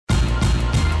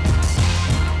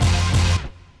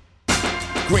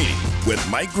Greeny with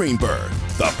Mike Greenberg,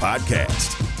 the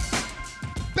podcast.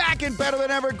 Back and better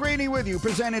than ever, Greeny with you,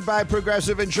 presented by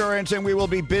Progressive Insurance, and we will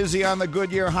be busy on the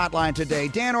Goodyear hotline today.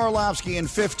 Dan Orlovsky in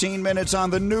 15 minutes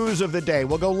on the news of the day.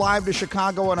 We'll go live to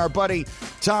Chicago and our buddy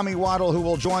Tommy Waddle, who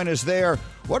will join us there.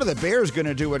 What are the Bears going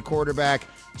to do at quarterback?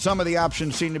 Some of the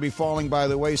options seem to be falling by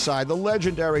the wayside. The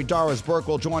legendary Doris Burke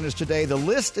will join us today. The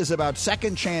list is about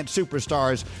second chance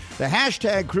superstars. The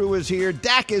hashtag crew is here.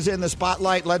 Dak is in the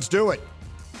spotlight. Let's do it.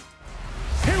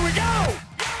 Here we go!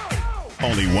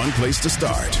 Only one place to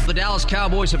start. The Dallas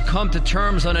Cowboys have come to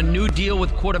terms on a new deal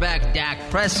with quarterback Dak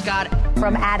Prescott.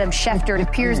 From Adam Schefter, it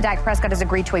appears Dak Prescott has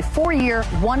agreed to a 4-year,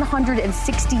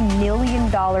 $160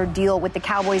 million deal with the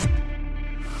Cowboys.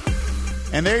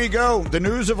 And there you go, the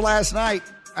news of last night.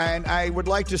 And I would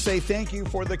like to say thank you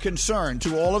for the concern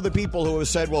to all of the people who have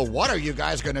said, well, what are you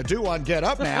guys going to do on Get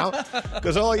Up now?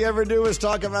 Because all you ever do is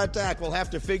talk about Dak. We'll have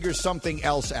to figure something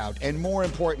else out. And more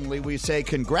importantly, we say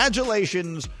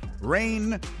congratulations,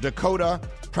 Rayne Dakota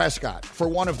Prescott, for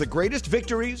one of the greatest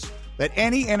victories that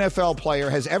any NFL player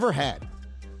has ever had.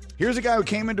 Here's a guy who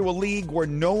came into a league where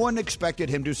no one expected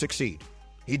him to succeed.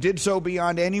 He did so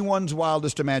beyond anyone's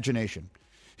wildest imagination.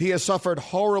 He has suffered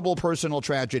horrible personal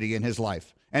tragedy in his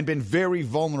life and been very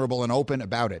vulnerable and open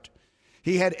about it.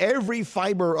 He had every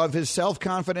fiber of his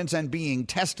self-confidence and being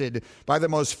tested by the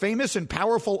most famous and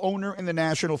powerful owner in the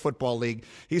National Football League.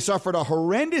 He suffered a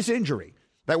horrendous injury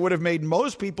that would have made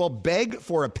most people beg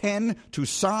for a pen to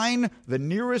sign the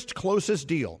nearest closest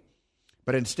deal.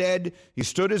 But instead, he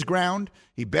stood his ground,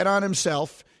 he bet on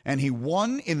himself, and he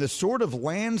won in the sort of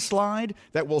landslide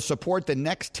that will support the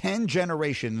next 10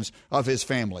 generations of his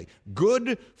family.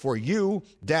 Good for you,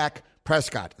 Dak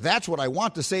Prescott. That's what I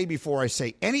want to say before I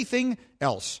say anything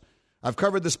else. I've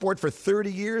covered the sport for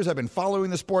 30 years. I've been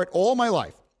following the sport all my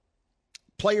life.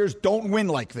 Players don't win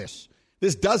like this.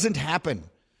 This doesn't happen.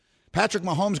 Patrick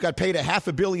Mahomes got paid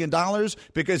 $500 million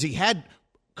because he had,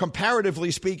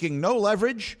 comparatively speaking, no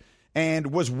leverage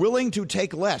and was willing to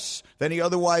take less than he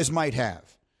otherwise might have.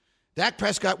 Dak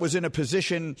Prescott was in a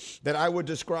position that I would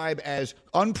describe as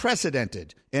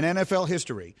unprecedented in NFL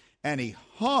history, and he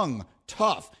hung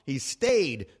tough. He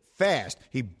stayed fast.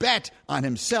 He bet on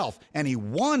himself, and he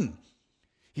won.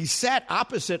 He sat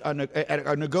opposite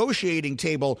a negotiating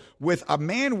table with a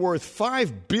man worth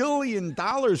 $5 billion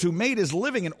who made his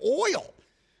living in oil.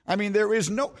 I mean, there is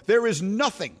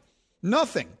nothing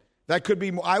that could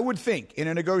be, I would think, in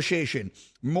a negotiation,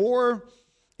 more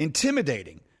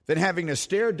intimidating than having to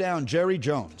stare down Jerry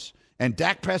Jones. And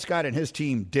Dak Prescott and his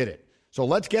team did it. So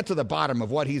let's get to the bottom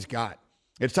of what he's got.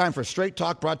 It's time for Straight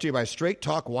Talk, brought to you by Straight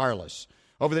Talk Wireless.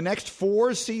 Over the next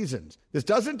 4 seasons, this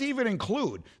doesn't even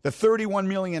include the $31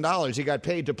 million he got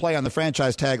paid to play on the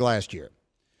franchise tag last year.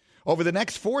 Over the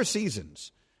next 4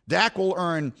 seasons, Dak will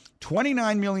earn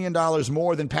 $29 million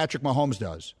more than Patrick Mahomes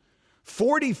does,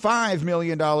 $45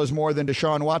 million more than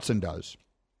Deshaun Watson does,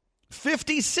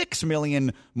 $56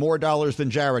 million more than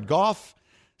Jared Goff,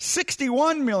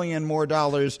 $61 million more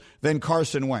than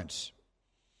Carson Wentz.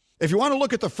 If you want to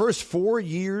look at the first 4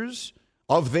 years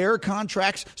of their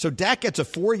contracts, so Dak gets a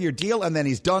 4-year deal and then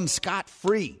he's done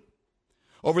scot-free.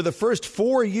 Over the first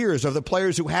 4 years of the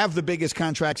players who have the biggest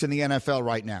contracts in the NFL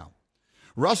right now,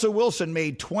 Russell Wilson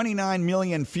made $29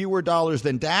 million fewer dollars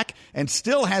than Dak and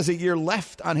still has a year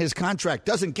left on his contract,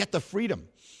 doesn't get the freedom.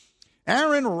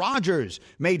 Aaron Rodgers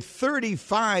made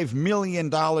 $35 million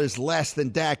less than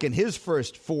Dak in his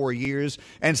first 4 years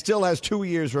and still has 2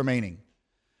 years remaining.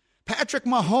 Patrick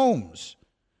Mahomes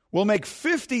will make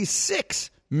 $56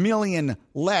 million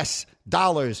less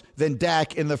dollars than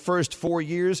Dak in the first 4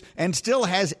 years and still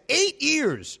has 8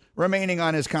 years remaining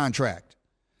on his contract.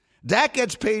 Dak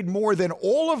gets paid more than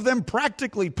all of them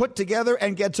practically put together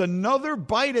and gets another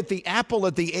bite at the apple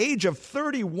at the age of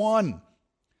 31.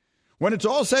 When it's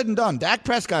all said and done, Dak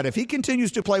Prescott, if he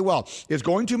continues to play well, is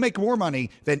going to make more money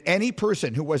than any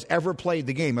person who has ever played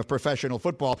the game of professional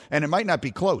football, and it might not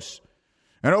be close.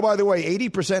 And oh, by the way,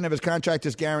 80% of his contract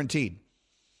is guaranteed.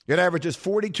 It averages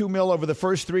 $42 million over the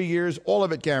first 3 years, all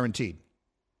of it guaranteed.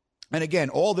 And again,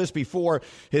 all this before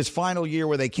his final year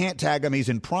where they can't tag him. He's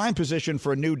in prime position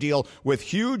for a new deal with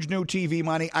huge new TV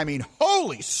money. I mean,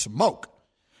 holy smoke.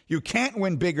 You can't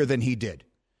win bigger than he did.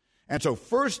 And so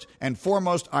first and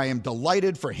foremost, I am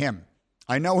delighted for him.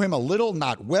 I know him a little,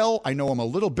 not well. I know him a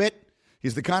little bit.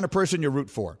 He's the kind of person you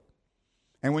root for.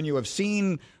 And when you have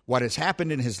seen what has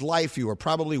happened in his life, you are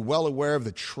probably well aware of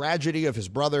the tragedy of his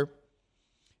brother.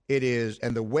 It is,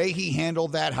 and the way he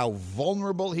handled that, how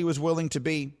vulnerable he was willing to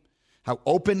be, how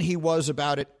open he was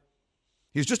about it.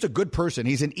 He's just a good person.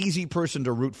 He's an easy person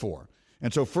to root for.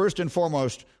 And so first and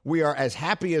foremost, we are as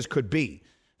happy as could be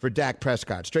for Dak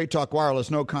Prescott. Straight Talk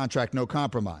Wireless, no contract, no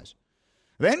compromise.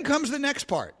 Then comes the next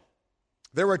part.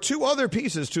 There are two other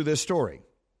pieces to this story.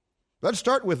 Let's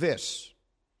start with this.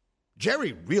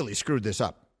 Jerry really screwed this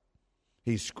up.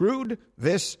 He screwed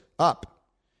this up.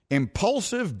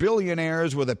 Impulsive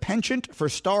billionaires with a penchant for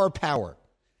star power.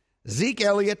 Zeke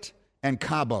Elliott and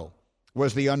Cabo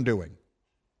was the undoing.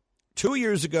 2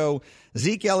 years ago,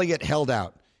 Zeke Elliott held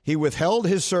out. He withheld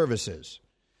his services.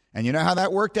 And you know how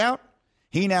that worked out?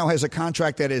 He now has a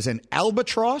contract that is an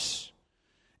albatross,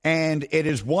 and it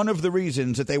is one of the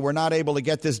reasons that they were not able to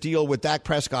get this deal with Dak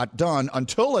Prescott done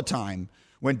until a time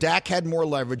when Dak had more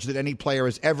leverage than any player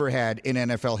has ever had in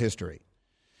NFL history.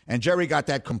 And Jerry got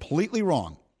that completely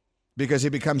wrong because he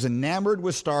becomes enamored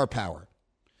with star power.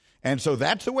 And so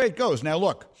that's the way it goes. Now,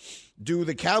 look, do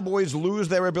the Cowboys lose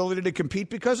their ability to compete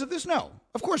because of this? No,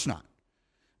 of course not.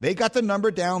 They got the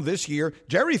number down this year.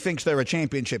 Jerry thinks they're a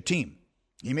championship team.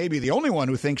 He may be the only one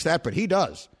who thinks that, but he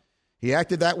does. He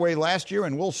acted that way last year,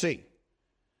 and we'll see.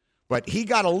 But he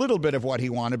got a little bit of what he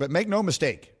wanted, but make no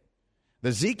mistake.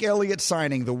 The Zeke Elliott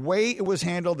signing, the way it was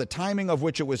handled, the timing of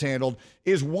which it was handled,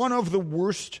 is one of the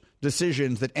worst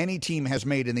decisions that any team has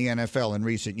made in the NFL in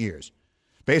recent years,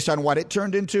 based on what it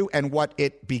turned into and what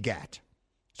it begat.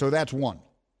 So that's one.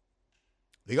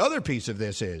 The other piece of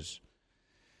this is,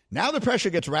 now the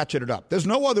pressure gets ratcheted up. There's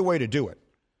no other way to do it.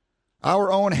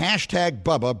 Our own hashtag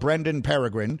Bubba, Brendan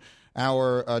Peregrine,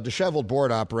 our disheveled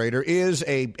board operator, is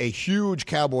a huge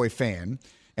Cowboy fan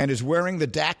and is wearing the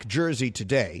Dak jersey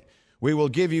today. We will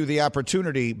give you the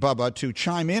opportunity, Bubba, to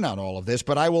chime in on all of this,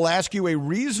 but I will ask you a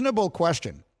reasonable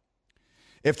question.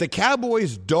 If the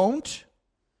Cowboys don't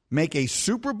make a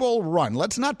Super Bowl run,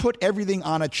 let's not put everything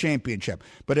on a championship,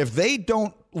 but if they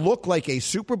don't look like a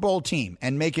Super Bowl team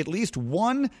and make at least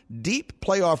one deep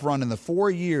playoff run in the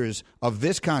 4 years of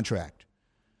this contract,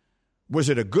 was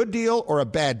it a good deal or a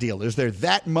bad deal? Is there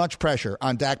that much pressure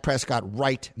on Dak Prescott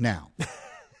right now?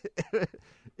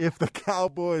 If the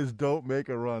Cowboys don't make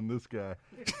a run, this guy.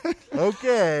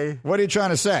 Okay. What are you trying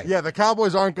to say? Yeah, the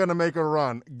Cowboys aren't going to make a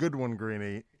run. Good one,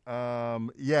 Greeny.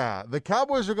 Yeah, the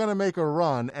Cowboys are going to make a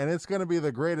run, and it's going to be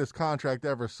the greatest contract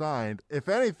ever signed. If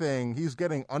anything, he's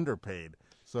getting underpaid.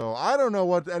 So I don't know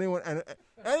what anyone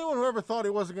who ever thought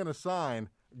he wasn't going to sign,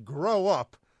 grow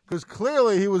up, because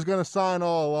clearly he was going to sign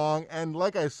all along. And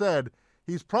like I said,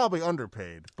 he's probably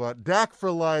underpaid. But Dak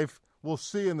for life, we'll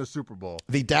see in the Super Bowl.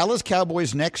 The Dallas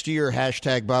Cowboys next year,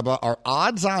 hashtag Bubba, are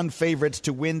odds-on favorites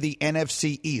to win the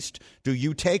NFC East. Do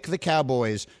you take the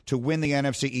Cowboys to win the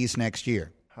NFC East next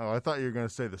year? Oh, I thought you were going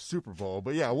to say the Super Bowl.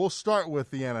 But, yeah, we'll start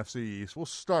with the NFC East. We'll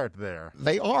start there.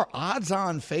 They are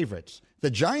odds-on favorites.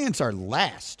 The Giants are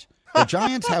last. The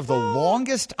Giants have the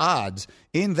longest odds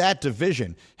in that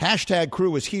division. Hashtag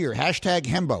crew is here. Hashtag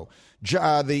Hembo.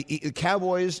 The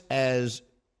Cowboys as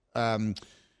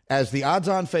the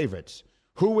odds-on favorites.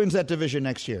 Who wins that division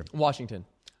next year? Washington.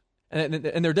 And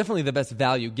they're definitely the best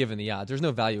value given the odds. There's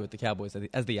no value with the Cowboys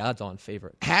as the odds-on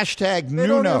favorite. Hashtag Nuno. They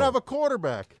don't even have a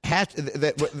quarterback. That's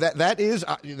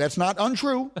not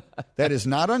untrue. That is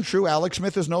not untrue. Alex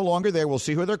Smith is no longer there. We'll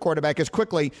see who their quarterback is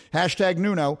quickly. Hashtag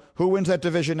Nuno. Who wins that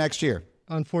division next year?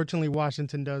 Unfortunately,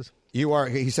 Washington does.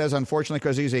 He says unfortunately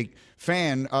because he's a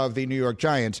fan of the New York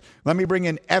Giants. Let me bring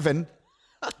in Evan,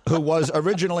 who was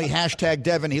originally hashtag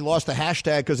Devin. He lost the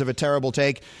hashtag because of a terrible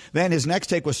take. Then his next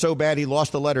take was so bad he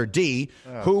lost the letter D.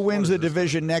 Who wins the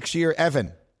division next year?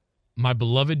 Evan. My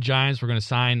beloved Giants, we're going to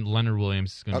sign Leonard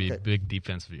Williams. It's going to be a big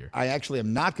defensive year. I actually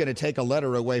am not going to take a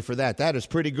letter away for that. That is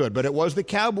pretty good. But it was the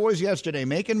Cowboys yesterday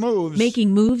making moves.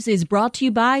 Making Moves is brought to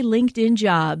you by LinkedIn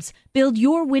Jobs. Build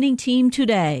your winning team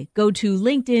today. Go to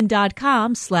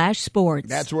linkedin.com/sports.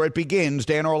 That's where it begins.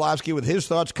 Dan Orlovsky with his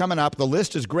thoughts coming up. The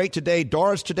list is great today.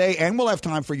 Doris today, and we'll have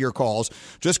time for your calls.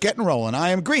 Just getting rolling.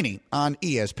 I am Greeny on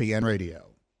ESPN Radio.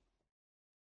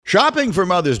 Shopping for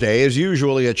Mother's Day is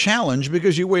usually a challenge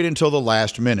because you wait until the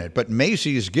last minute, but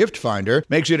Macy's Gift Finder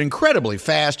makes it incredibly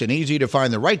fast and easy to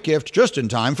find the right gift just in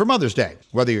time for Mother's Day.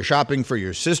 Whether you're shopping for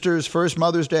your sister's first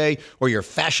Mother's Day or your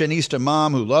fashionista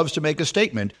mom who loves to make a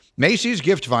statement, Macy's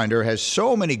Gift Finder has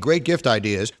so many great gift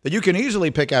ideas that you can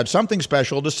easily pick out something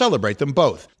special to celebrate them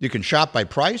both. You can shop by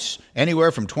price,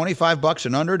 anywhere from $25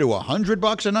 and under to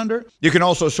 $100 and under. You can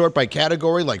also sort by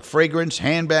category like fragrance,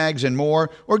 handbags, and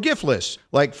more, or gift lists,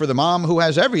 like for the mom who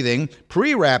has everything,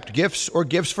 pre-wrapped gifts or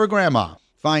gifts for grandma.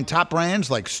 Find top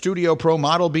brands like Studio Pro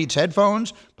Model Beats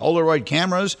headphones, Polaroid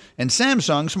cameras, and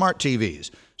Samsung smart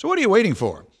TVs. So what are you waiting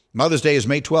for? Mother's Day is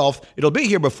May 12th. It'll be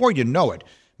here before you know it.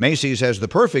 Macy's has the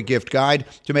perfect gift guide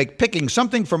to make picking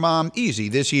something for mom easy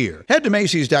this year. Head to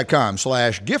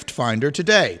Macys.com/gift finder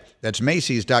today. That's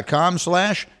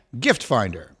Macys.com/gift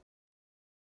finder.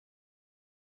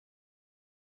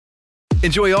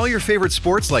 Enjoy all your favorite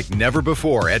sports like never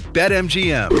before at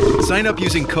BetMGM. Sign up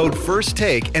using code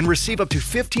FIRSTTAKE and receive up to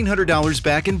 $1,500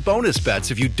 back in bonus bets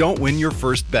if you don't win your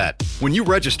first bet. When you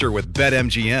register with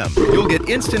BetMGM, you'll get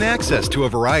instant access to a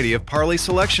variety of parlay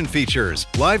selection features,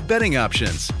 live betting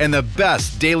options, and the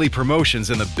best daily promotions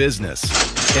in the business.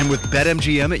 And with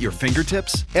BetMGM at your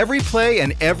fingertips, every play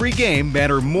and every game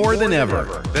matter more than ever.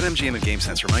 BetMGM and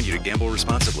GameSense remind you to gamble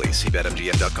responsibly. See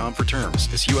BetMGM.com for terms.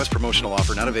 This U.S. promotional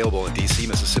offer not available in D.C.,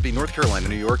 Mississippi, North Carolina,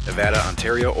 New York, Nevada,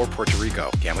 Ontario, or Puerto Rico.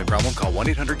 Gambling problem? Call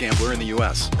 1-800-GAMBLER in the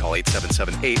U.S. Call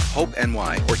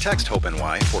 877-8-HOPE-NY or text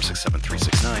HOPE-NY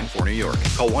 467-369 for New York.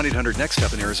 Call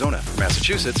 1-800-NEXT-STEP in Arizona. For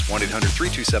Massachusetts,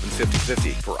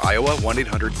 1-800-327-5050. For Iowa,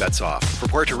 1-800-BETS-OFF. For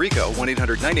Puerto Rico,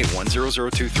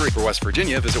 1-800-981-0023. For West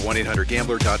Virginia, visit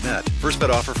 1-800-GAMBLER.net. First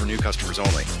bet offer for new customers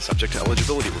only. Subject to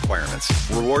eligibility requirements.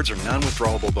 Rewards are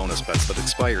non-withdrawable bonus bets that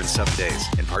expire in 7 days.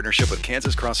 In partnership with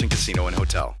Kansas Crossing Casino and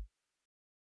Hotel.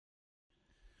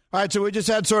 All right, so we just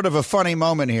had sort of a funny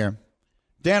moment here.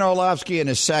 Dan Orlovsky in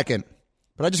his second,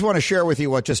 but I just want to share with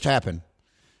you what just happened.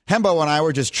 Hembo and I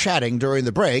were just chatting during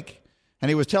the break, and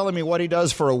he was telling me what he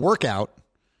does for a workout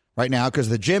right now because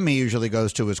the gym he usually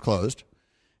goes to is closed.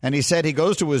 And he said he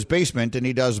goes to his basement and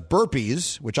he does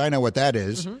burpees, which I know what that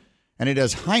is, and he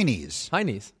does heinies.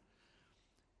 Heinies.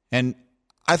 And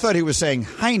I thought he was saying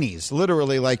heinies,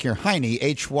 literally like your hiney,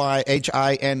 H-Y-H-I-N-Y.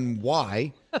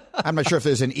 I'm not sure if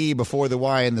there's an E before the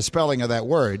Y in the spelling of that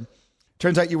word.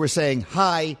 Turns out you were saying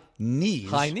high knees.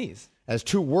 High knees. As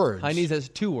two words. High knees as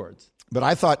two words. But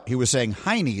I thought he was saying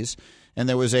heinies, and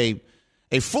there was a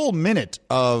full minute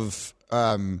of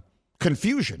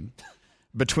confusion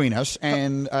between us,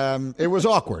 and it was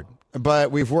awkward.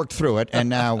 But we've worked through it, and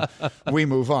now we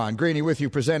move on. Greeny with you,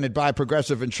 presented by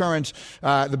Progressive Insurance.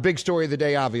 The big story of the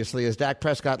day, obviously, is Dak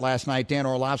Prescott last night. Dan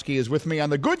Orlovsky is with me on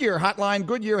the Goodyear hotline.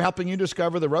 Goodyear helping you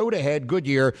discover the road ahead.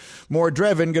 Goodyear, more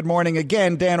driven. Good morning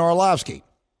again, Dan Orlovsky.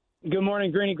 Good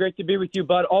morning, Greeny. Great to be with you,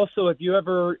 bud. Also, if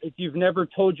you've never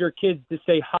told your kids to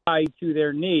say hi to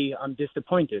their knee, I'm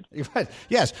disappointed.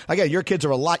 Yes, again, your kids are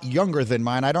a lot younger than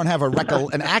mine. I don't have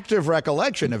an active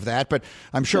recollection of that, but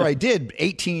I'm sure I did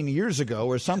 18 years ago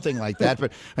or something like that.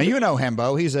 But and you know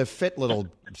Hembo, he's a fit little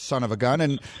son of a gun,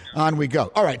 and on we go.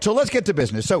 All right, so let's get to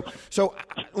business. So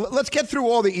let's get through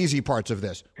all the easy parts of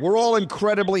this. We're all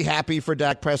incredibly happy for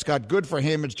Dak Prescott. Good for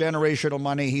him. It's generational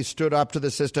money. He stood up to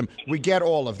the system. We get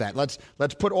all of that. Let's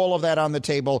put all of that on the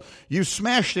table. You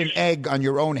smashed an egg on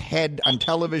your own head on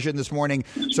television this morning,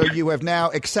 so you have now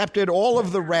accepted all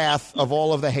of the wrath of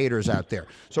all of the haters out there.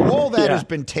 So all that has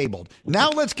been tabled.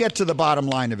 Now let's get to the bottom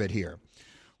line of it here.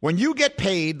 When you get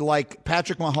paid like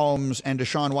Patrick Mahomes and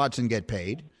Deshaun Watson get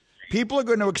paid, people are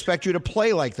going to expect you to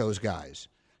play like those guys.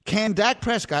 Can Dak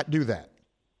Prescott do that?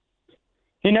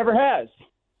 He never has.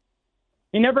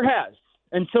 He never has.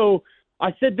 And so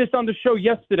I said this on the show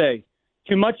yesterday.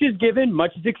 Too much is given,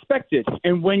 much is expected.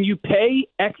 And when you pay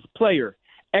X player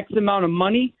X amount of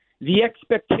money, the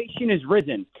expectation is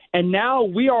risen. And now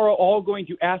we are all going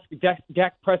to ask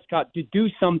Dak Prescott to do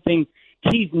something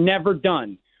he's never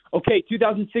done. Okay,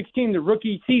 2016, the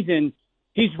rookie season,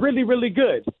 he's really, really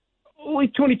good. Only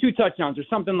 22 touchdowns or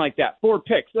something like that, 4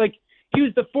 picks. Like, he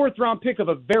was the 4th-round pick of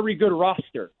a very good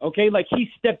roster, okay? Like, he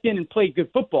stepped in and played good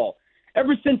football.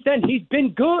 Ever since then, he's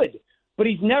been good, but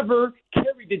he's never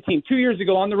carried the team. 2 years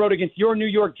ago on the road against your New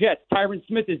York Jets, Tyron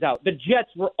Smith is out. The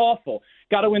Jets were awful.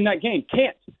 Got to win that game.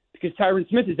 Can't because Tyron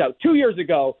Smith is out. 2 years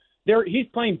ago, he's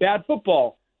playing bad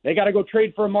football. They got to go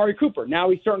trade for Amari Cooper. Now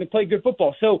he's starting to play good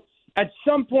football. So, at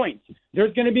some point,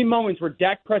 there's going to be moments where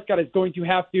Dak Prescott is going to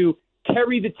have to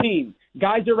carry the team.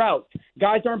 Guys are out.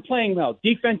 Guys aren't playing well.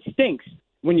 Defense stinks.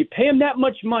 When you pay him that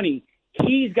much money,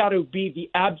 he's got to be the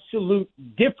absolute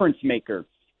difference maker.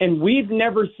 And we've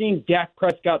never seen Dak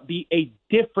Prescott be a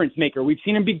difference maker. We've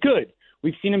seen him be good.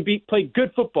 We've seen him play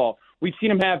good football. We've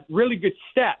seen him have really good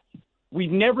stats.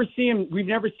 We've never seen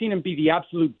him be the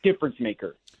absolute difference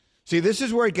maker. See, this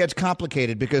is where it gets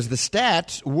complicated because the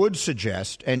stats would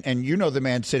suggest, and you know the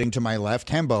man sitting to my left,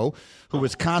 Hembo, who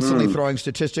is constantly throwing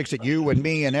statistics at you and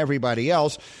me and everybody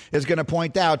else, is going to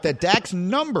point out that Dak's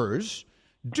numbers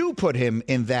do put him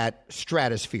in that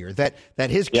stratosphere, that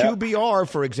his QBR,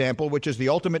 for example, which is the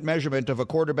ultimate measurement of a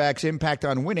quarterback's impact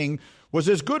on winning, was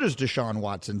as good as Deshaun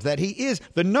Watson's, that he is.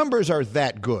 The numbers are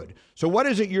that good. So what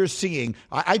is it you're seeing?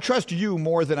 I trust you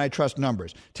more than I trust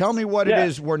numbers. Tell me what it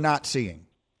is we're not seeing.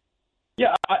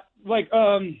 Yeah,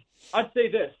 I'd say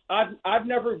this. I've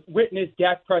never witnessed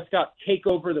Dak Prescott take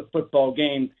over the football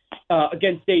game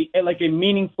against a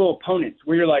meaningful opponent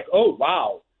where you're like, oh,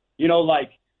 wow. You know,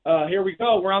 here we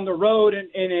go. We're on the road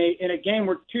in a game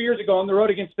where 2 years ago on the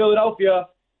road against Philadelphia,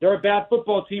 they're a bad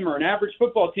football team or an average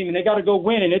football team and they got to go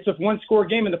win and it's a one-score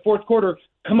game in the fourth quarter.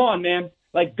 Come on, man.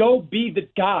 Like, go be the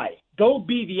guy. Go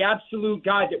be the absolute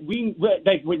guy that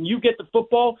when you get the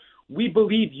football, we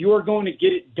believe you're going to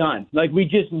get it done. Like, we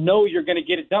just know you're going to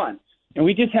get it done. And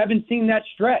we just haven't seen that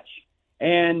stretch.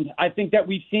 And I think that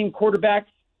we've seen quarterbacks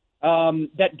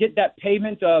that get that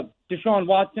payment of Deshaun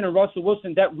Watson or Russell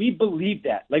Wilson, that we believe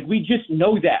that. Like, we just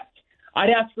know that.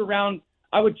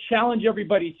 I would challenge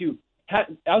everybody to,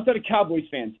 outside of Cowboys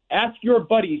fans, ask your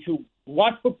buddies who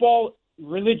watch football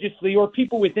religiously or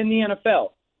people within the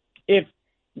NFL, if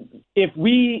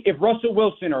Russell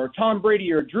Wilson or Tom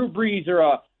Brady or Drew Brees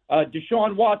or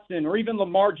Deshaun Watson or even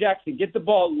Lamar Jackson get the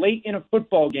ball late in a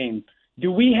football game,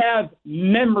 do we have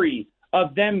memory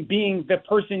of them being the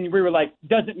person we were like,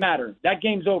 doesn't matter, that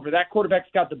game's over, that quarterback's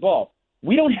got the ball?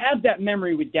 We don't have that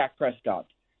memory with Dak Prescott.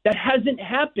 That hasn't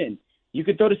happened. You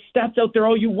could throw the stats out there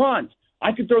all you want.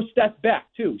 I could throw stats back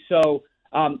too. So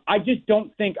I just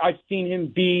don't think I've seen him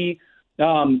be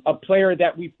a player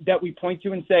that we point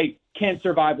to and say can't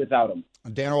survive without him.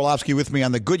 Dan Orlovsky with me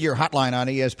on the Goodyear Hotline on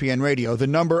ESPN Radio. The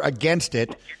number against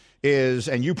it is,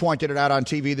 and you pointed it out on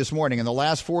TV this morning, in the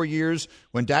last 4 years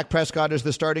when Dak Prescott is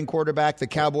the starting quarterback, the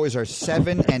Cowboys are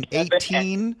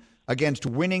 7-18 against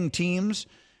winning teams.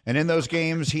 And in those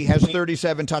games, he has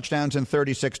 37 touchdowns and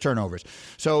 36 turnovers.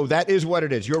 So that is what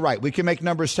it is. You're right. We can make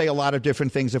numbers say a lot of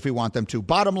different things if we want them to.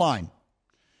 Bottom line,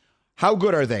 how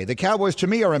good are they? The Cowboys, to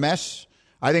me, are a mess.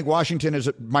 I think Washington is,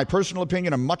 my personal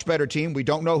opinion, a much better team. We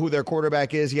don't know who their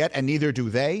quarterback is yet, and neither do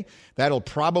they. That'll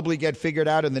probably get figured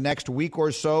out in the next week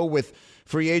or so with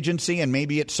free agency, and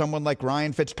maybe it's someone like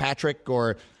Ryan Fitzpatrick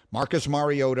or Marcus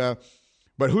Mariota.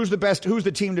 But who's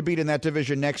the team to beat in that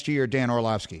division next year, Dan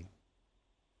Orlovsky?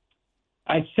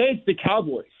 I'd say it's the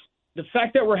Cowboys. The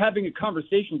fact that we're having a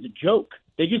conversation is a joke.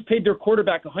 They just paid their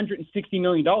quarterback $160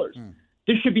 million.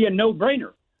 This should be a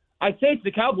no-brainer. I'd say it's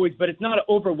the Cowboys, but it's not an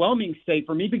overwhelming say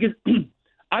for me because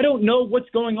I don't know what's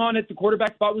going on at the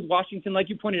quarterback spot with Washington, like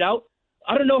you pointed out.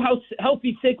 I don't know how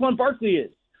healthy Saquon Barkley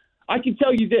is. I can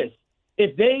tell you this.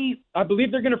 I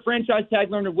believe they're going to franchise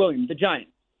tag Leonard Williams, the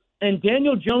Giants, and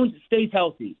Daniel Jones stays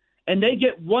healthy, and they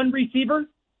get one receiver,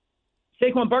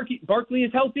 Saquon Barkley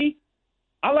is healthy,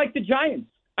 I like the Giants.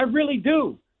 I really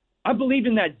do. I believe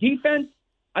in that defense.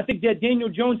 I think that Daniel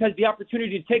Jones has the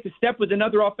opportunity to take a step with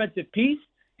another offensive piece.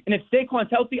 And if Saquon's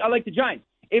healthy, I like the Giants.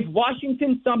 If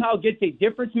Washington somehow gets a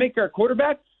difference maker at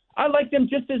quarterback, I like them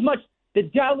just as much. The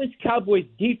Dallas Cowboys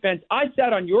defense, I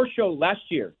sat on your show last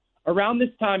year around this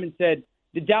time and said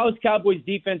the Dallas Cowboys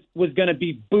defense was going to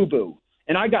be boo-boo.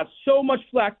 And I got so much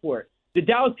flack for it. The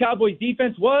Dallas Cowboys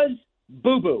defense was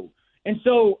boo-boo. And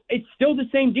so it's still the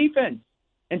same defense.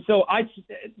 And so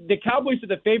the Cowboys are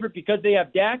the favorite because they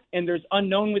have Dak and there's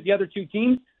unknown with the other two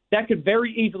teams. That could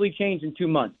very easily change in 2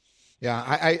 months. Yeah,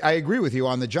 I agree with you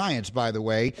on the Giants, by the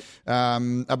way,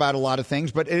 about a lot of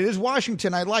things. But it is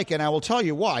Washington I like, and I will tell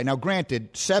you why. Now,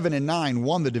 granted, 7-9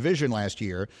 won the division last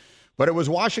year, but it was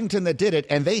Washington that did it,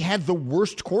 and they had the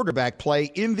worst quarterback play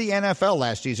in the NFL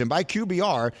last season. By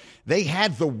QBR, they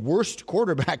had the worst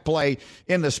quarterback play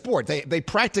in the sport. They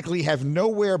practically have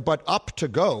nowhere but up to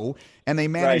go, and they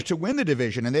managed to win the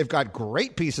division. And they've got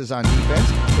great pieces on defense.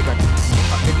 They've got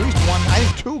at least one, I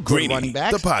think 2 good running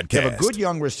backs. The podcast. They have a good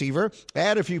young receiver.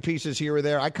 Add a few pieces here or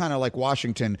there. I kind of like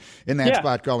Washington in that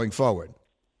spot going forward.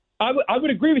 I would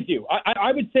agree with you.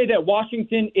 I would say that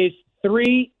Washington is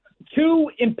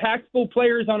 2 impactful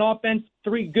players on offense,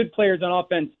 3 good players on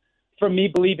offense from me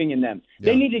believing in them.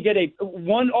 Yeah. They need to get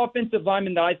one offensive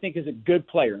lineman that I think is a good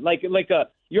player.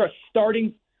 You're a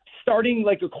starting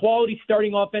like a quality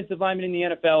starting offensive lineman in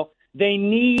the NFL. They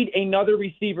need another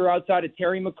receiver outside of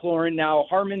Terry McLaurin. Now,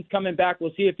 Harmon's coming back.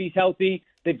 We'll see if he's healthy.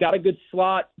 They've got a good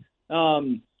slot.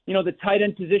 The tight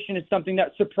end position is something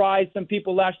that surprised some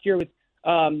people last year with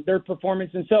their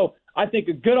performance. And so I think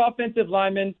a good offensive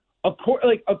lineman, that's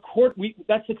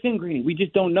the thing, Greeny. We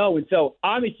just don't know. And so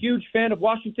I'm a huge fan of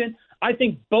Washington. I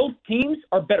think both teams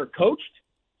are better coached.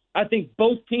 I think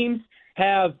both teams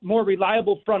have more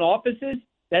reliable front offices.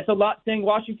 That's a lot saying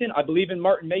Washington. I believe in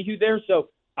Martin Mayhew there. So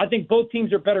I think both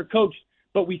teams are better coached,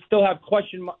 but we still have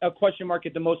a question mark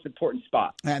at the most important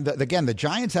spot. And again, the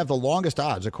Giants have the longest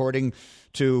odds, according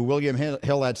to William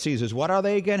Hill at Caesars. What are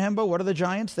they again, Hembo? What are the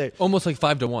Giants? They're almost like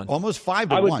 5-1. Almost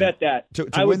 5-1. I would bet that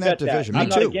to win that division. I'm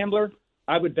not a gambler.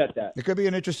 I would bet that. It could be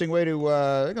an interesting way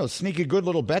to sneak a good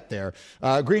little bet there.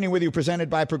 Greeny with you, presented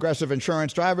by Progressive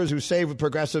Insurance. Drivers who save with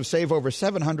Progressive save over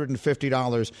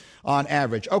 $750 on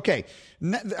average. Okay,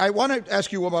 I want to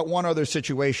ask you about one other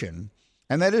situation,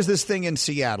 and that is this thing in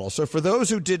Seattle. So for those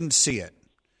who didn't see it,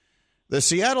 the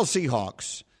Seattle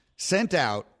Seahawks sent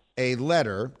out a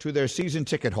letter to their season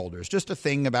ticket holders. Just a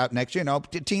thing about next year.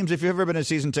 Teams, if you've ever been a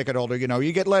season ticket holder,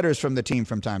 you get letters from the team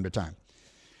from time to time.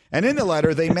 And in the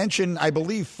letter, they mention, I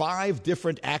believe, 5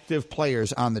 different active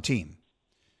players on the team.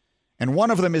 And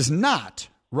one of them is not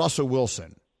Russell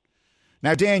Wilson.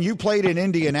 Now, Dan, you played in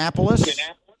Indianapolis.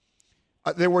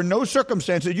 There were no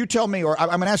circumstances. You tell me, or I'm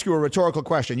going to ask you a rhetorical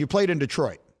question. You played in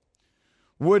Detroit.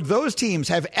 Would those teams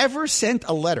have ever sent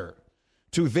a letter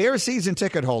to their season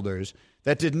ticket holders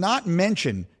that did not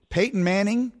mention Peyton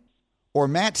Manning or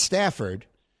Matt Stafford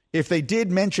if they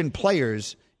did mention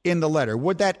players in the letter?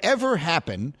 Would that ever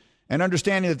happen? And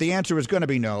understanding that the answer is going to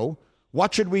be no,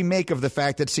 what should we make of the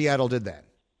fact that Seattle did that?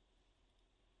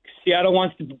 Seattle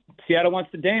wants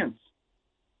to dance.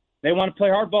 They want to play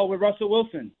hardball with Russell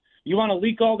Wilson. You want to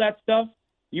leak all that stuff?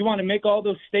 You want to make all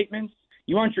those statements?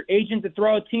 You want your agent to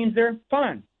throw out teams there?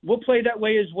 Fine. We'll play that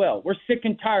way as well. We're sick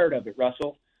and tired of it,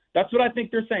 Russell. That's what I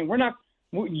think they're saying.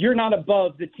 You're not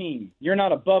above the team. You're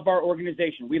not above our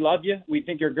organization. We love you. We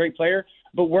think you're a great player,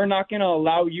 but we're not going to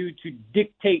allow you to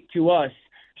dictate to us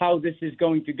how this is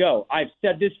going to go. I've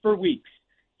said this for weeks.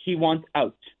 He wants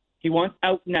out. He wants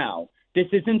out now. This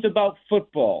isn't about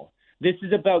football. This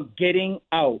is about getting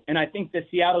out. And I think the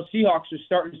Seattle Seahawks are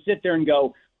starting to sit there and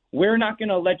go, we're not going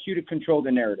to let you to control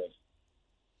the narrative.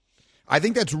 I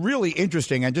think that's really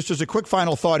interesting. And just as a quick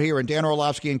final thought here, and Dan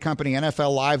Orlovsky and Company,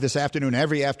 NFL Live this afternoon.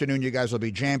 Every afternoon, you guys will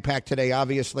be jam-packed today,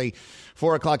 obviously,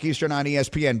 4 o'clock Eastern on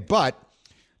ESPN. But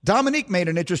Dominique made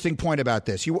an interesting point about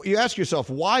this. You ask yourself,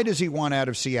 why does he want out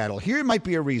of Seattle? Here might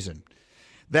be a reason.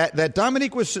 That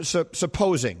Dominique was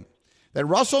supposing that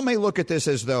Russell may look at this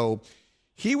as though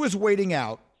he was waiting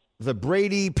out the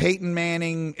Brady, Peyton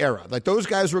Manning era. Like those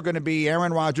guys were going to be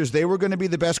Aaron Rodgers. They were going to be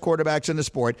the best quarterbacks in the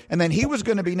sport. And then he was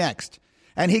going to be next.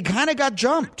 And he kind of got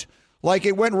jumped. Like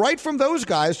it went right from those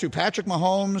guys to Patrick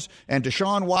Mahomes and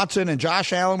Deshaun Watson and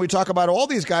Josh Allen. We talk about all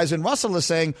these guys. And Russell is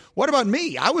saying, what about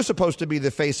me? I was supposed to be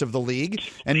the face of the league.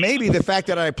 And maybe the fact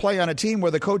that I play on a team where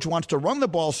the coach wants to run the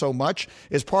ball so much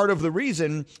is part of the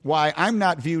reason why I'm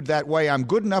not viewed that way. I'm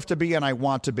good enough to be and I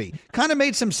want to be. Kind of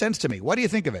made some sense to me. What do you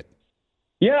think of it?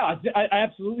 Yeah, I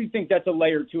absolutely think that's a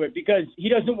layer to it because he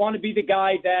doesn't want to be the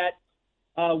guy that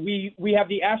we have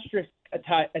the asterisk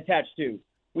attached to.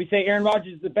 We say Aaron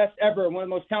Rodgers is the best ever, one of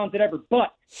the most talented ever.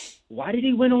 But why did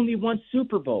he win only one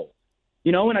Super Bowl?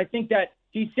 And I think that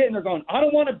he's sitting there going, I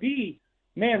don't want to be,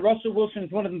 Russell Wilson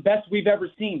is one of the best we've ever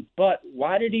seen. But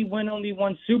why did he win only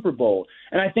one Super Bowl?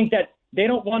 And I think that they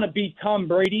don't want to be Tom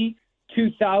Brady,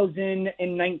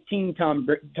 2019 Tom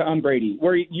Brady,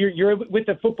 where you're with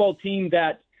a football team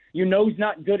that is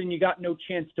not good and you got no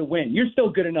chance to win. You're still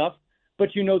good enough, but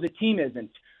the team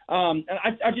isn't. And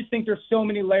I just think there's so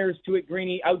many layers to it,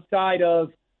 Greeny, outside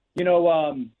of,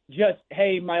 just,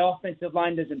 hey, my offensive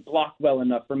line doesn't block well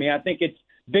enough for me. I think it's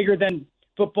bigger than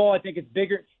football. I think it's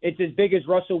bigger. It's as big as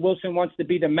Russell Wilson wants to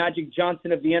be the Magic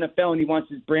Johnson of the NFL, and he wants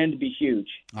his brand to be huge.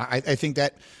 I think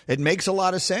that it makes a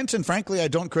lot of sense, and frankly, I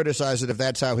don't criticize it if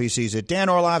that's how he sees it. Dan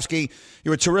Orlovsky,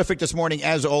 you were terrific this morning,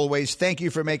 as always. Thank you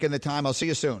for making the time. I'll see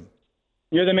you soon.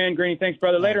 You're the man, Greeny. Thanks,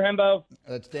 brother. Later, Hembo.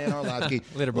 That's Dan Orlovsky.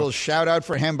 Later, bro. A little shout-out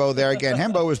for Hembo there again.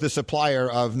 Hembo is the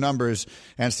supplier of numbers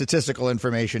and statistical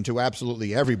information to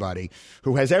absolutely everybody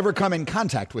who has ever come in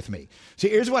contact with me. See,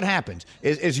 here's what happens.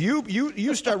 Is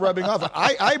you start rubbing off.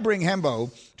 I bring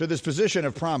Hembo to this position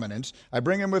of prominence. I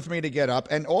bring him with me to get up,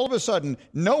 and all of a sudden,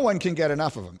 no one can get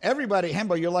enough of him. Everybody,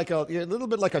 Hembo, you're a little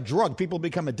bit like a drug. People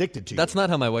become addicted to you. That's not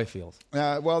how my wife feels.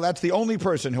 Well, that's the only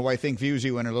person who I think views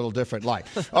you in a little different light.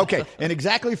 Okay, in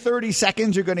exactly 30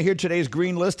 seconds, you're going to hear today's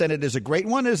green list, and it is a great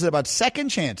one. It is about second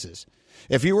chances.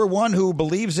 If you are one who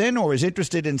believes in or is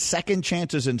interested in second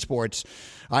chances in sports,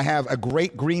 I have a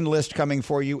great green list coming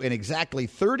for you in exactly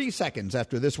 30 seconds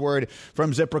after this word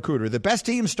from ZipRecruiter. The best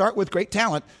teams start with great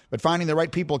talent, but finding the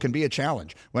right people can be a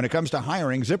challenge. When it comes to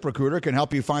hiring, ZipRecruiter can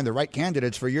help you find the right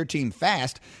candidates for your team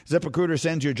fast. ZipRecruiter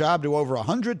sends your job to over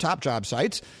 100 top job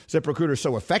sites. ZipRecruiter is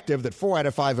so effective that 4 out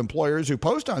of 5 employers who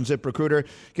post on ZipRecruiter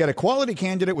get a quality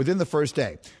candidate within the first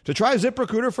day. To try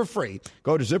ZipRecruiter for free,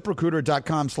 go to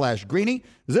ZipRecruiter.com/Greeny.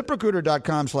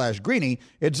 ZipRecruiter.com/Greeny.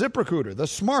 It's ZipRecruiter, the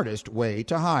smartest way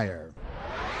to hire.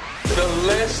 The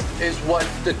list is what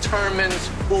determines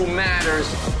who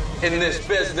matters in this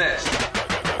business.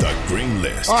 The Green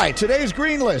List. All right, today's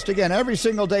Green List. Again, every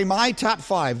single day, my top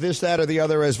 5, this, that, or the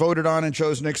other, as voted on and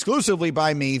chosen exclusively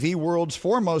by me, the world's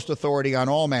foremost authority on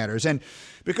all matters. And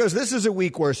because this is a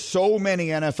week where so many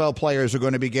NFL players are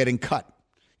going to be getting cut,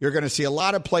 you're going to see a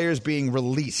lot of players being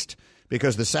released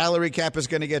because the salary cap is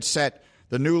going to get set.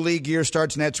 The new league year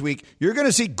starts next week. You're going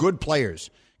to see good players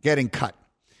getting cut.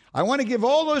 I want to give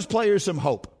all those players some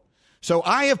hope. So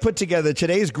I have put together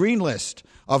today's green list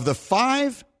of the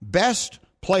 5 best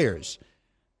players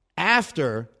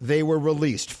after they were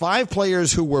released. 5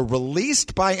 players who were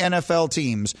released by NFL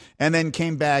teams and then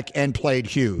came back and played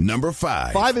huge. Number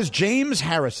 5. 5 is James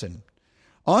Harrison.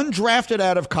 Undrafted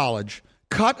out of college,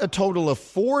 cut a total of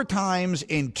 4 times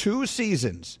in 2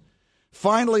 seasons.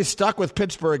 Finally stuck with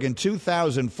Pittsburgh in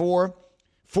 2004.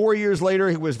 4 years later,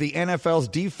 he was the NFL's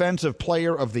Defensive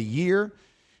Player of the Year.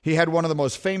 He had one of the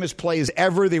most famous plays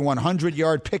ever, the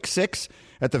 100-yard pick six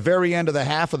at the very end of the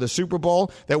half of the Super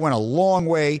Bowl that went a long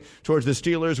way towards the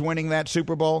Steelers winning that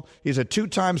Super Bowl. He's a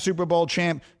 2-time Super Bowl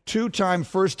champ, 2-time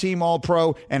first-team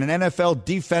All-Pro, and an NFL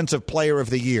Defensive Player of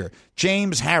the Year.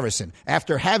 James Harrison,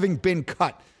 after having been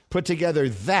cut, put together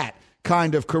that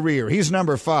kind of career. He's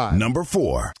number 5. Number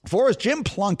 4. 4 is Jim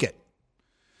Plunkett.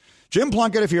 Jim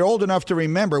Plunkett, if you're old enough to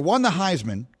remember, won the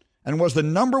Heisman and was the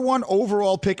number 1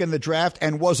 overall pick in the draft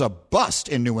and was a bust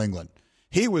in New England.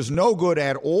 He was no good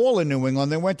at all in New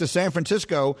England. Then went to San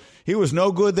Francisco. He was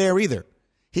no good there either.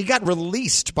 He got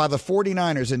released by the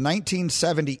 49ers in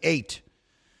 1978.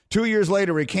 2 years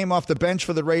later, he came off the bench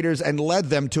for the Raiders and led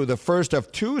them to the first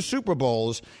of 2 Super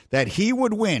Bowls that he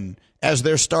would win as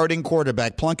their starting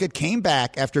quarterback. Plunkett came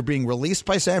back after being released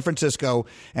by San Francisco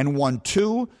and won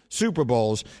 2 Super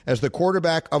Bowls as the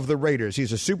quarterback of the Raiders.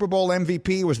 He's a Super Bowl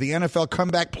MVP, was the NFL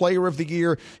Comeback Player of the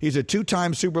Year. He's a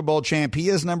 2-time Super Bowl champ. He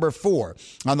is number 4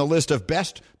 on the list of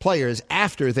best players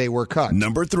after they were cut.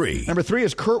 Number 3. Number 3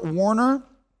 is Kurt Warner.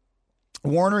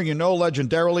 Warner, you know,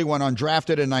 legendarily went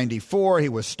undrafted in 94. He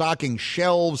was stocking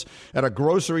shelves at a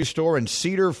grocery store in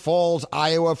Cedar Falls,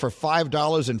 Iowa for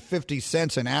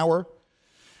 $5.50 an hour.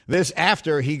 This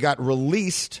after he got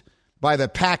released by the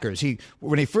Packers.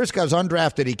 When he first got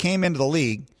undrafted, he came into the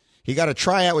league. He got a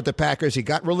tryout with the Packers. He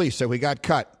got released, so he got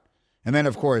cut. And then,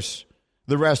 of course,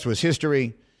 the rest was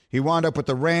history. He wound up with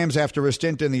the Rams after a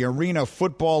stint in the Arena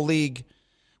Football League.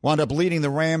 Wound up leading the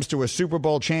Rams to a Super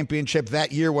Bowl championship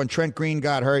that year when Trent Green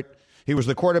got hurt. He was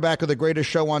the quarterback of the greatest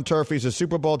show on turf. He's a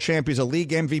Super Bowl champ. He's a league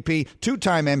MVP,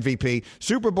 2-time MVP,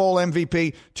 Super Bowl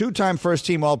MVP, 2-time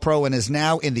first-team All-Pro, and is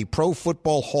now in the Pro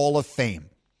Football Hall of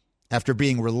Fame after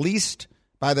being released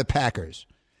by the Packers.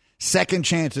 Second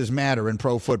chances matter in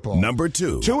pro football. Number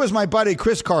 2. 2 is my buddy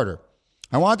Chris Carter.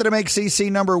 I wanted to make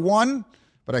CC number 1,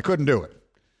 but I couldn't do it.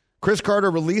 Chris Carter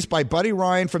released by Buddy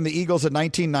Ryan from the Eagles in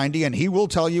 1990, and he will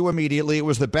tell you immediately it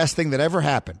was the best thing that ever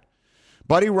happened.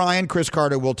 Buddy Ryan, Chris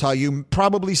Carter will tell you,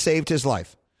 probably saved his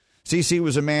life. CC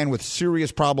was a man with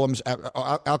serious problems,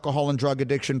 alcohol and drug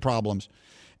addiction problems.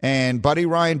 And Buddy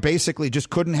Ryan basically just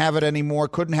couldn't have it anymore,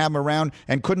 couldn't have him around,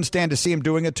 and couldn't stand to see him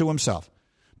doing it to himself.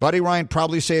 Buddy Ryan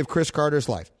probably saved Chris Carter's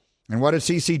life. And what did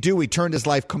CC do? He turned his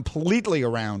life completely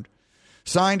around,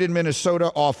 signed in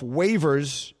Minnesota off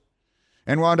waivers,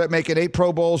 and wound up making 8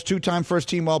 Pro Bowls, 2-time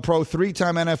first-team All-Pro,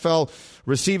 3-time NFL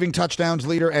receiving touchdowns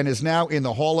leader, and is now in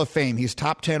the Hall of Fame. He's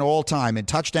top 10 all-time in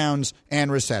touchdowns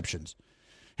and receptions.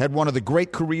 Had one of the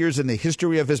great careers in the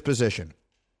history of his position,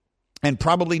 and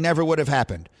probably never would have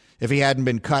happened if he hadn't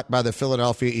been cut by the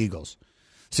Philadelphia Eagles.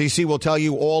 CC will tell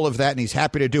you all of that, and he's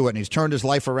happy to do it, and he's turned his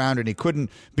life around, and he couldn't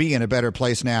be in a better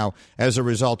place now as a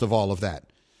result of all of that.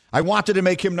 I wanted to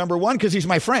make him number 1 because he's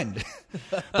my friend,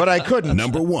 but I couldn't.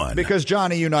 Number 1. Because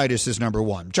Johnny Unitas is number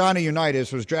 1. Johnny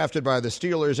Unitas was drafted by the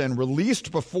Steelers and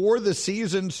released before the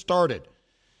season started.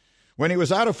 When he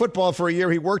was out of football for a year,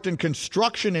 he worked in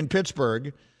construction in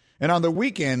Pittsburgh, and on the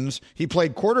weekends, he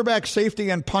played quarterback, safety,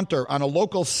 and punter on a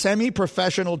local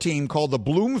semi-professional team called the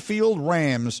Bloomfield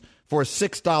Rams for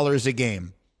 $6 a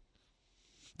game.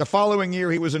 The following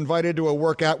year, he was invited to a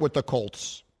workout with the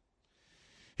Colts.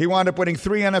 He wound up winning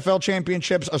 3 NFL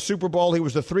championships, a Super Bowl. He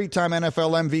was the 3-time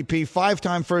NFL MVP,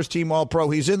 5-time first-team All-Pro.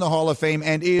 He's in the Hall of Fame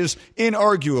and is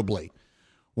inarguably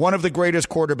one of the greatest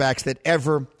quarterbacks that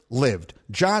ever lived.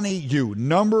 Johnny U,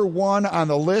 number 1 on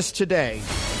the list today.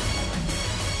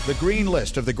 The green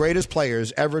list of the greatest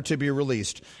players ever to be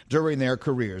released during their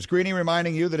careers. Greeny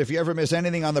reminding you that if you ever miss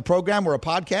anything on the program or a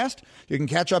podcast, you can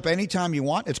catch up anytime you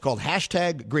want. It's called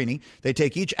Hashtag Greeny. They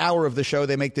take each hour of the show.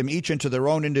 They make them each into their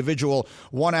own individual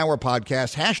 1-hour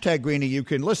podcast. Hashtag Greeny. You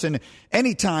can listen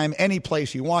anytime, any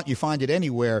place you want. You find it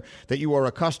anywhere that you are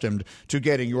accustomed to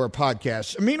getting your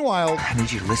podcasts. Meanwhile, I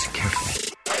need you to listen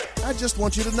carefully. I just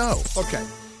want you to know. Okay.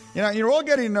 You know, you're all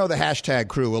getting to know the hashtag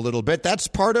crew a little bit. That's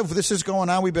part of this is going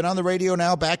on. We've been on the radio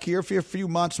now, back here for a few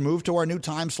months, moved to our new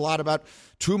time slot about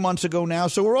 2 months ago now.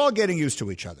 So we're all getting used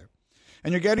to each other.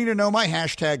 And you're getting to know my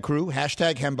hashtag crew,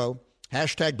 hashtag Hembo,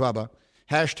 hashtag Bubba,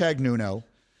 hashtag Nuno.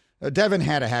 Devin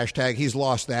had a hashtag. He's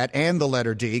lost that and the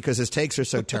letter D because his takes are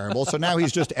so terrible. So now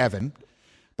he's just Evan.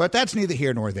 But that's neither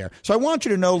here nor there. So I want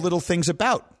you to know little things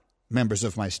about members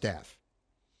of my staff.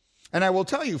 And I will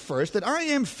tell you first that I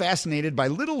am fascinated by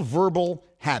little verbal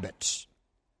habits.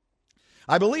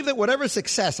 I believe that whatever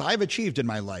success I've achieved in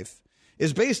my life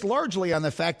is based largely on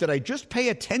the fact that I just pay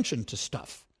attention to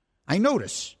stuff. I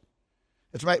notice.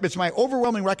 It's my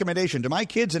overwhelming recommendation to my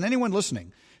kids and anyone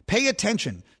listening. Pay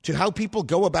attention to how people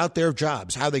go about their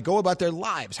jobs, how they go about their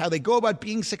lives, how they go about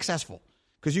being successful,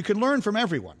 because you can learn from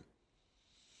everyone.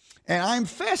 And I'm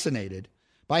fascinated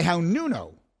by how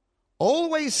Nuno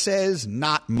always says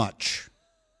not much.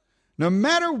 No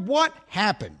matter what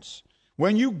happens,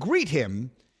 when you greet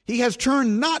him, he has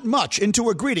turned not much into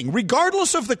a greeting,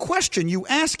 regardless of the question you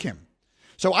ask him.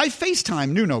 So I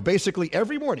FaceTime Nuno basically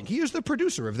every morning. He is the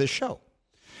producer of this show.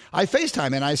 I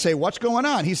FaceTime and I say, what's going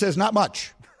on? He says, not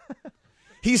much.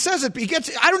 He says it,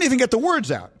 I don't even get the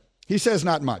words out. He says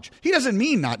not much. He doesn't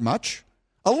mean not much.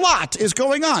 A lot is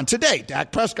going on today.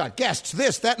 Dak Prescott, guests,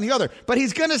 this, that, and the other. But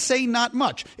he's going to say not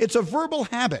much. It's a verbal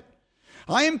habit.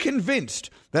 I am convinced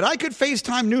that I could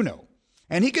FaceTime Nuno,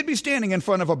 and he could be standing in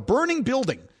front of a burning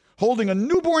building, holding a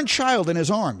newborn child in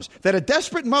his arms that a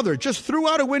desperate mother just threw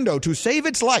out a window to save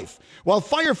its life, while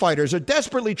firefighters are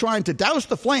desperately trying to douse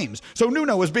the flames. So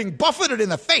Nuno is being buffeted in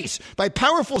the face by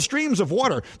powerful streams of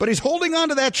water, but he's holding on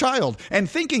to that child and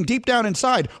thinking deep down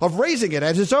inside of raising it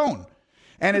as his own.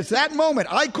 And it's that moment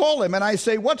I call him and I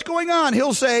say, what's going on?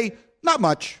 He'll say, not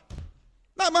much.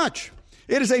 Not much.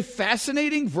 It is a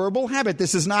fascinating verbal habit.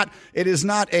 It is not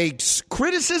a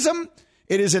criticism.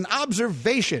 It is an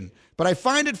observation. But I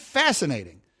find it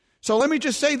fascinating. So let me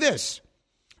just say this.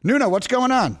 Nuno, what's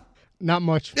going on? Not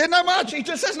much. Yeah, not much. He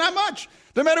just says not much.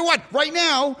 No matter what. Right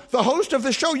now, the host of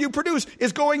the show you produce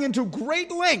is going into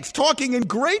great lengths, talking in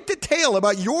great detail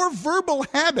about your verbal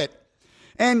habit.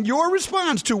 And your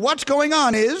response to what's going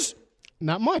on is?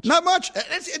 Not much. Not much.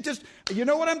 You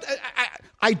know what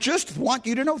I just want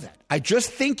you to know that. I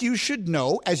just think you should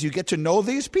know, as you get to know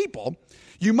these people,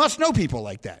 you must know people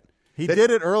like that. He did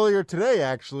it earlier today,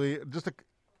 actually. Just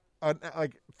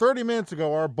like 30 minutes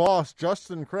ago, our boss,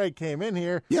 Justin Craig, came in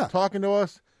here talking to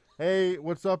us. Hey,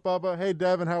 what's up, Bubba? Hey,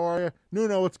 Devin, how are you?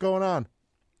 Nuno, what's going on?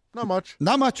 Not much.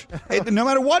 Not much. No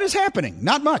matter what is happening,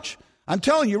 not much. I'm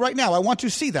telling you right now, I want to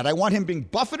see that. I want him being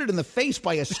buffeted in the face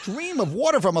by a stream of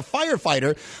water from a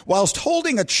firefighter whilst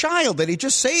holding a child that he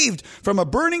just saved from a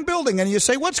burning building. And you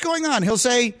say, what's going on? He'll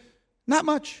say, not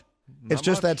much. It's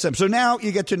just that simple. So now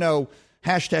you get to know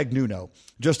 #Nuno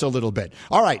just a little bit.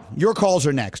 All right, your calls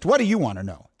are next. What do you want to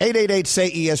know?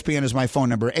 888-SAY-ESPN is my phone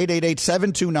number,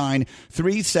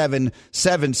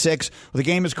 888-729-3776. The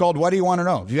game is called What Do You Want to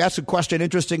Know? If you ask a question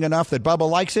interesting enough that Bubba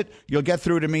likes it, you'll get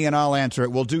through to me and I'll answer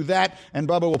it. We'll do that, and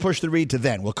Bubba will push the read to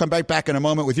then. We'll come back in a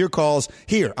moment with your calls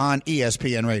here on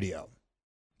ESPN Radio.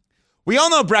 We all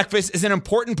know breakfast is an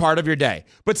important part of your day,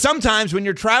 but sometimes when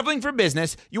you're traveling for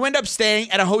business, you end up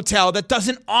staying at a hotel that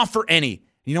doesn't offer any.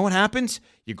 You know what happens?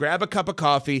 You grab a cup of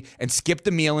coffee and skip the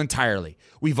meal entirely.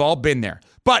 We've all been there.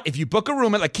 But if you book a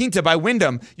room at La Quinta by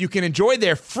Wyndham, you can enjoy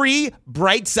their free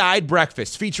Bright Side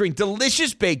breakfast featuring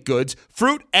delicious baked goods,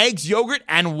 fruit, eggs, yogurt,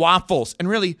 and waffles. And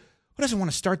really, who doesn't want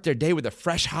to start their day with a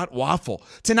fresh, hot waffle?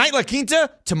 Tonight, La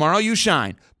Quinta, tomorrow you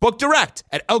shine. Book direct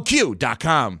at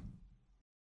LQ.com.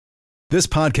 This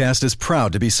podcast is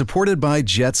proud to be supported by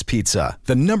Jets Pizza,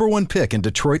 the #1 pick in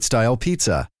Detroit-style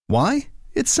pizza. Why?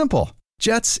 It's simple.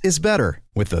 Jets is better.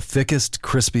 With the thickest,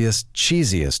 crispiest,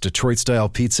 cheesiest Detroit-style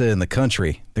pizza in the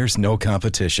country, there's no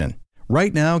competition.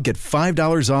 Right now, get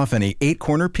 $5 off any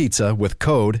 8-corner pizza with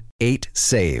code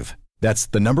 8SAVE. That's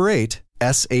the number 8,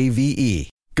 S-A-V-E.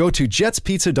 Go to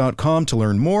jetspizza.com to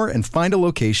learn more and find a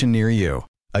location near you.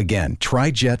 Again,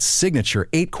 try Jet's signature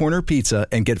 8-corner pizza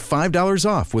and get $5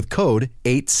 off with code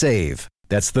 8SAVE.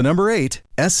 That's the number 8,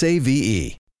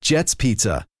 S-A-V-E. Jet's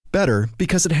Pizza. Better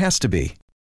because it has to be.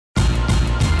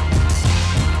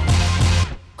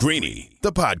 Greeny,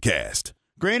 the podcast.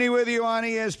 Greeny with you on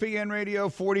ESPN Radio,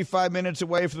 45 minutes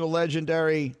away from the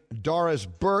legendary Doris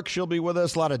Burke. She'll be with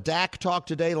us. A lot of Dak talk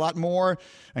today, a lot more.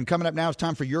 And coming up now, it's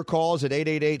time for your calls at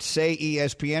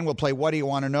 888-SAY-ESPN. We'll play What Do You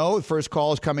Want to Know? The first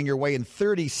call is coming your way in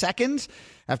 30 seconds.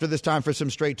 After this, time for some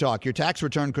straight talk. Your tax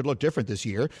return could look different this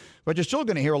year, but you're still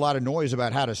going to hear a lot of noise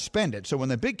about how to spend it. So when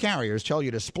the big carriers tell you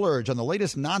to splurge on the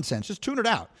latest nonsense, just tune it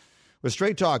out. With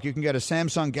Straight Talk, you can get a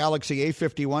Samsung Galaxy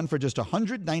A51 for just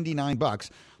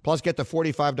 $199, plus get the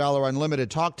 $45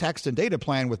 unlimited talk, text, and data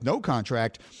plan with no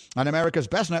contract on America's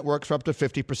best networks for up to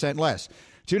 50% less.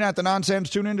 Tune out the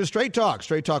nonsense, tune into Straight Talk.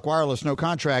 Straight Talk Wireless, no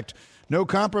contract, no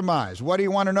compromise. What do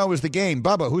you want to know is the game.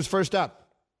 Bubba, who's first up?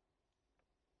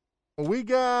 We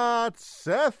got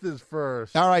Seth is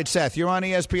first. All right, Seth, you're on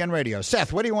ESPN Radio.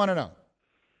 Seth, what do you want to know?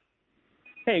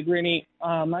 Hey, Greeny.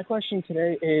 My question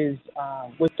today is,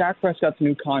 with Dak Prescott's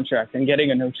new contract and getting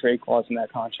a no-trade clause in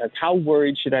that contract, how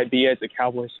worried should I be as a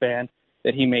Cowboys fan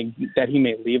that he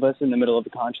may leave us in the middle of the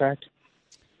contract?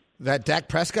 That Dak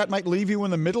Prescott might leave you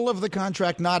in the middle of the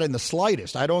contract? Not in the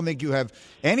slightest. I don't think you have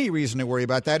any reason to worry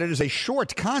about that. It is a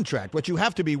short contract. What you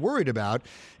have to be worried about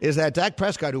is that Dak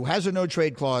Prescott, who has a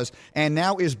no-trade clause and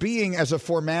now is being, as a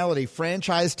formality,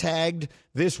 franchise tagged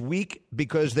this week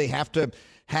because they have to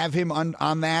have him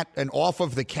on that and off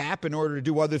of the cap in order to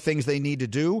do other things they need to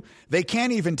do. They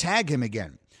can't even tag him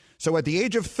again. So at the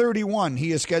age of 31,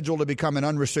 he is scheduled to become an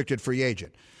unrestricted free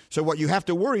agent. So what you have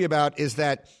to worry about is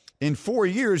that in 4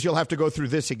 years, you'll have to go through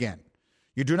this again.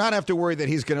 You do not have to worry that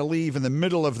he's going to leave in the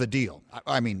middle of the deal.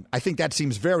 I mean, I think that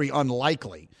seems very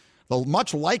unlikely. The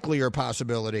much likelier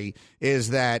possibility is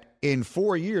that in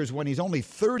 4 years, when he's only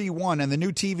 31 and the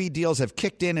new TV deals have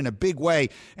kicked in a big way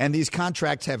and these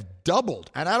contracts have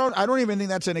doubled, and I don't even think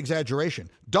that's an exaggeration,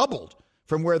 doubled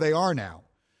from where they are now,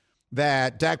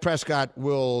 that Dak Prescott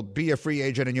will be a free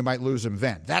agent and you might lose him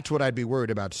then. That's what I'd be worried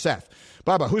about. Seth.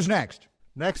 Bubba, who's next?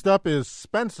 Next up is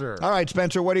Spencer. All right,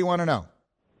 Spencer, what do you want to know?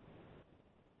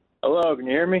 Hello, can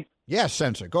you hear me? Yes,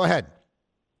 Spencer, go ahead.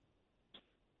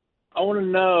 I want to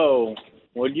know,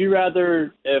 would you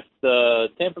rather, if the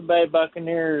Tampa Bay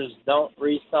Buccaneers don't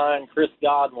re-sign Chris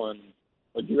Godwin,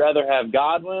 would you rather have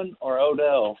Godwin or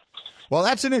Odell? Well,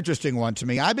 that's an interesting one to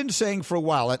me. I've been saying for a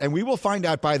while, and we will find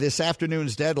out by this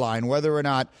afternoon's deadline whether or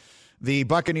not the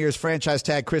Buccaneers franchise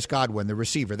tag Chris Godwin, the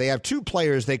receiver. They have two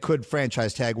players they could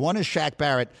franchise tag. One is Shaq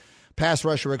Barrett, pass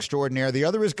rusher extraordinaire. The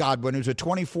other is Godwin, who's a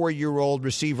 24-year-old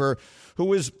receiver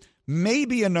who is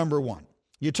maybe a number one.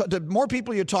 The more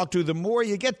people you talk to, the more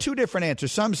you get two different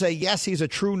answers. Some say, yes, he's a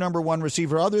true number one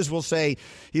receiver. Others will say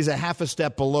he's a half a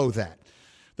step below that.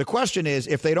 The question is,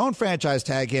 if they don't franchise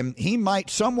tag him,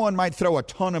 someone might throw a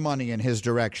ton of money in his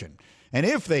direction. And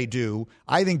if they do,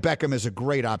 I think Beckham is a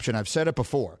great option. I've said it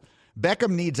before.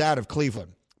 Beckham needs out of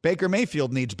Cleveland. Baker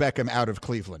Mayfield needs Beckham out of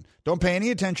Cleveland. Don't pay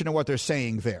any attention to what they're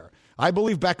saying there. I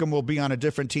believe Beckham will be on a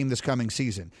different team this coming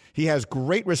season. He has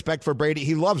great respect for Brady.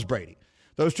 He loves Brady.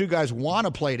 Those two guys want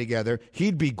to play together.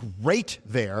 He'd be great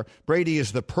there. Brady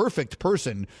is the perfect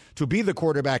person to be the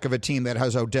quarterback of a team that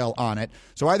has Odell on it.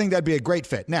 So I think that'd be a great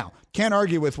fit. Now, can't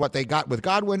argue with what they got with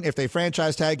Godwin. If they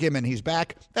franchise tag him and he's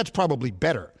back, that's probably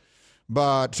better.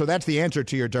 So that's the answer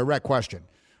to your direct question.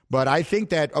 But I think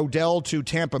that Odell to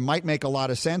Tampa might make a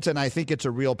lot of sense, and I think it's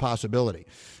a real possibility.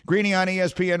 Greeny on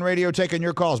ESPN Radio taking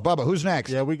your calls. Bubba, who's next?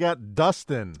 Yeah, we got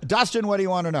Dustin. Dustin, what do you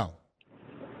want to know?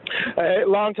 Hey,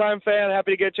 long-time fan,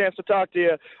 happy to get a chance to talk to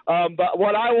you. But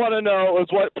what I want to know is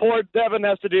what poor Devin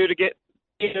has to do to get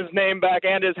his name back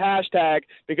and his hashtag,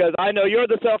 because I know you're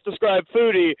the self-described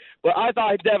foodie, but I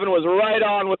thought Devin was right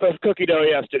on with the cookie dough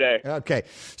yesterday. Okay,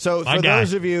 so for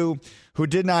those of you who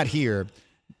did not hear,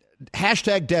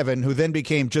 hashtag Devin, who then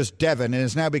became just Devin and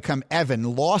has now become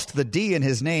Evan, lost the D in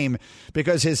his name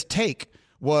because his take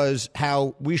was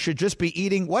how we should just be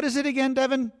eating, what is it again,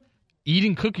 Devin?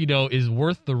 Eating cookie dough is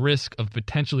worth the risk of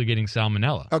potentially getting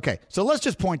salmonella. Okay, so let's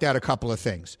just point out a couple of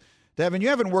things. Devin, you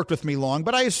haven't worked with me long,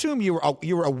 but I assume you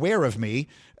were aware of me.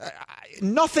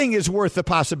 Nothing is worth the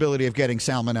possibility of getting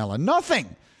salmonella.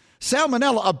 Nothing.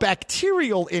 Salmonella, a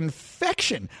bacterial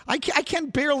infection. I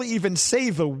can barely even say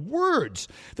the words.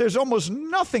 There's almost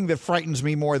nothing that frightens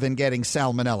me more than getting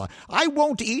salmonella. I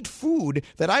won't eat food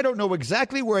that I don't know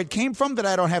exactly where it came from, that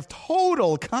I don't have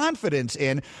total confidence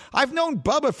in. I've known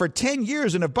Bubba for 10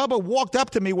 years, and if Bubba walked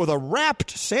up to me with a wrapped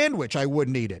sandwich, I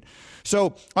wouldn't eat it.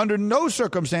 So under no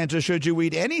circumstances should you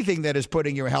eat anything that is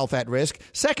putting your health at risk.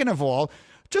 Second of all,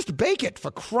 just bake it,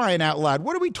 for crying out loud.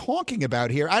 What are we talking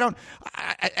about here? I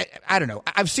don't know.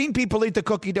 I've seen people eat the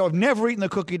cookie dough. I've never eaten the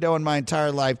cookie dough in my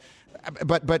entire life.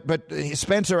 But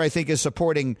Spencer, I think, is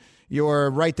supporting your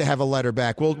right to have a letter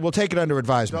back. We'll take it under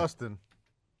advisement.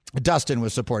 Dustin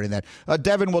was supporting that.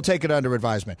 Devin will take it under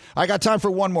advisement. I got time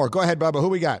for one more. Go ahead, Bubba. Who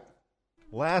we got?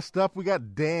 Last up, we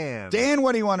got Dan. Dan,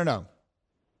 what do you want to know?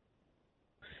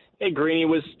 Hey, Greeny,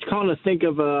 was calling to think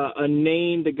of a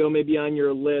name to go maybe on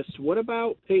your list. What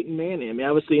about Peyton Manning? I mean,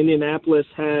 obviously Indianapolis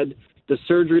had the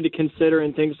surgery to consider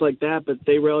and things like that, but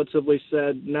they relatively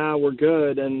said, nah, we're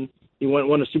good, and he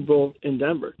won a Super Bowl in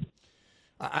Denver.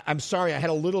 I'm sorry, I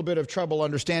had a little bit of trouble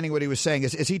understanding what he was saying.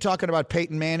 Is he talking about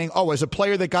Peyton Manning? Oh, as a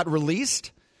player that got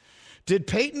released? Did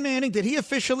Peyton Manning, did he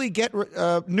officially get,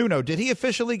 did he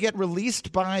officially get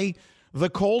released by the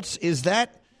Colts? Is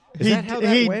that how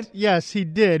that went? Yes, he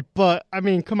did. But, I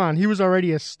mean, come on. He was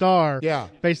already a star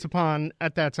based upon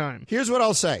at that time. Here's what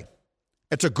I'll say.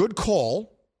 It's a good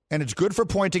call and it's good for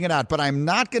pointing it out, but I'm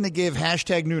not going to give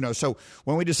hashtag Nuno. So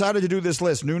when we decided to do this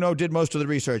list, Nuno did most of the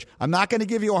research. I'm not going to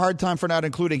give you a hard time for not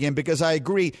including him because I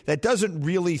agree that doesn't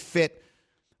really fit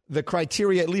the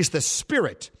criteria, at least the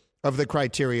spirit of the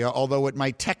criteria, although it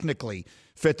might technically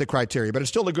fit the criteria. But it's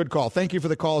still a good call. Thank you for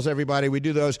the calls, everybody. We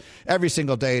do those every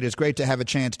single day. It is great to have a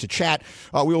chance to chat.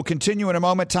 We will continue in a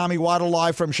moment. Tommy Waddle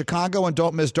live from Chicago, and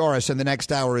don't miss Doris in the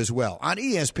next hour as well on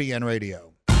ESPN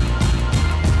Radio.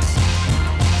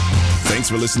 Thanks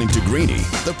for listening to Greeny,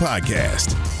 the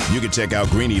podcast. You can check out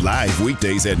Greeny live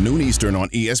weekdays at noon Eastern on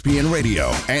ESPN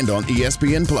Radio and on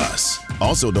ESPN Plus.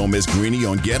 Also, don't miss Greeny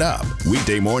on Get Up,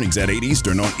 weekday mornings at 8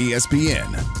 Eastern on ESPN.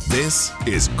 This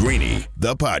is Greeny,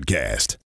 the podcast.